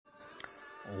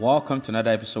Welcome to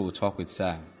another episode of Talk with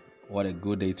Sam. What a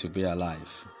good day to be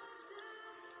alive.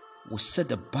 We said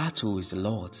the battle is the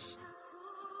Lord's,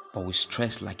 but we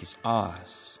stress like it's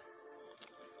ours.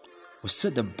 We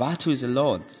said the battle is the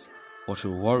Lord's, but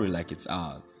we worry like it's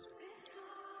ours.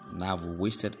 Now we've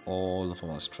wasted all of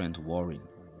our strength worrying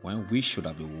when we should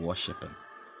have been worshiping.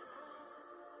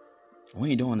 When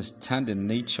you don't understand the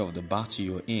nature of the battle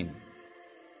you're in,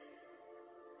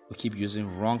 we keep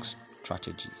using wrong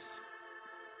strategies.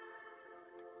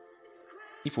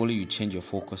 If only you change your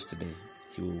focus today,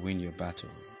 you will win your battle.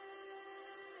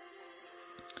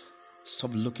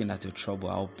 Stop looking at your trouble,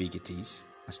 how big it is,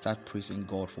 and start praising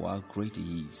God for how great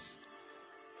He is.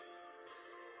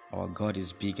 Our God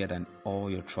is bigger than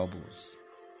all your troubles.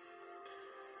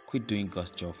 Quit doing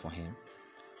God's job for Him.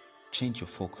 Change your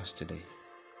focus today.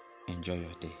 Enjoy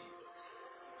your day.